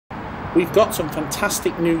We've got some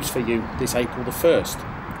fantastic news for you this April the 1st.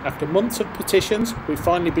 After months of petitions, we've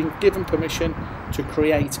finally been given permission to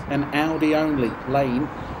create an Audi only lane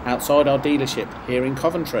outside our dealership here in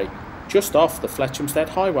Coventry, just off the Fletchamstead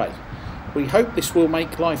Highway. We hope this will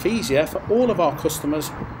make life easier for all of our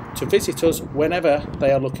customers to visit us whenever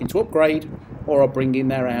they are looking to upgrade or are bringing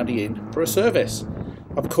their Audi in for a service.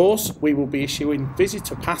 Of course, we will be issuing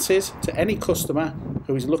visitor passes to any customer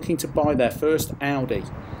who is looking to buy their first Audi.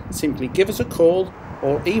 Simply give us a call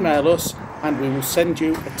or email us and we will send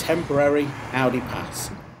you a temporary Audi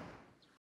pass.